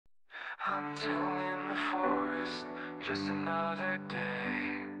Hunting in the forest, just another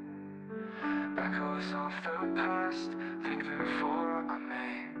day. Echoes of the past, think before I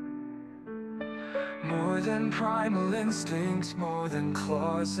may. More than primal instincts, more than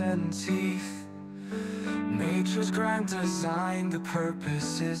claws and teeth. Nature's grand design, the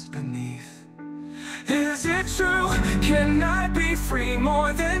purpose is beneath. Is it true? Can I be free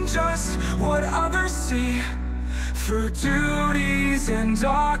more than just what others see? Through duties and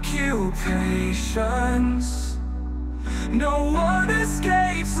occupations, no one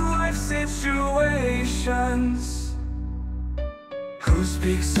escapes life's situations. Who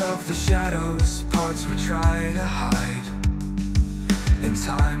speaks of the shadows, parts we try to hide? In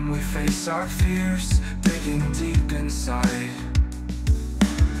time we face our fears, digging deep inside.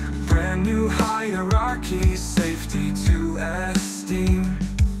 Brand new hierarchies, safety to esteem.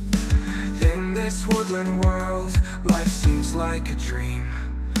 In this woodland world, life seems like a dream.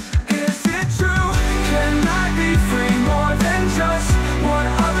 Is it true? Can I be free more than just what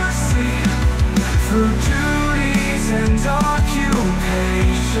others see? Through duties and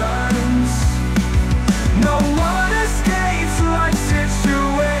occupations, no one escapes life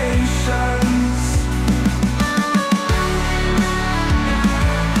situations.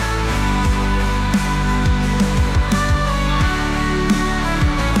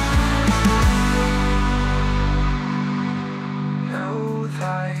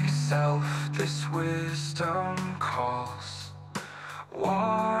 Thyself, this wisdom calls.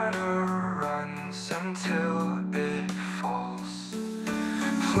 Water runs until it falls.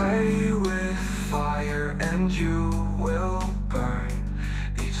 Play with fire and you will burn.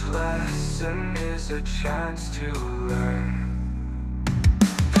 Each lesson is a chance to learn.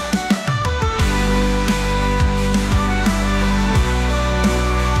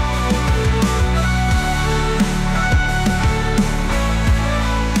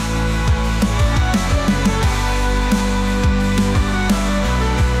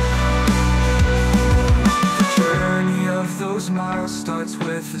 Miles starts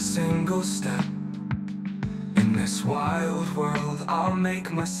with a single step. In this wild world, I'll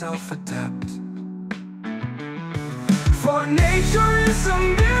make myself adept. For nature is a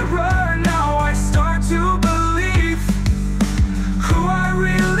mirror, now I start to believe. Who I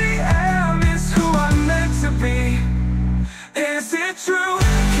really am is who I'm meant to be. Is it true?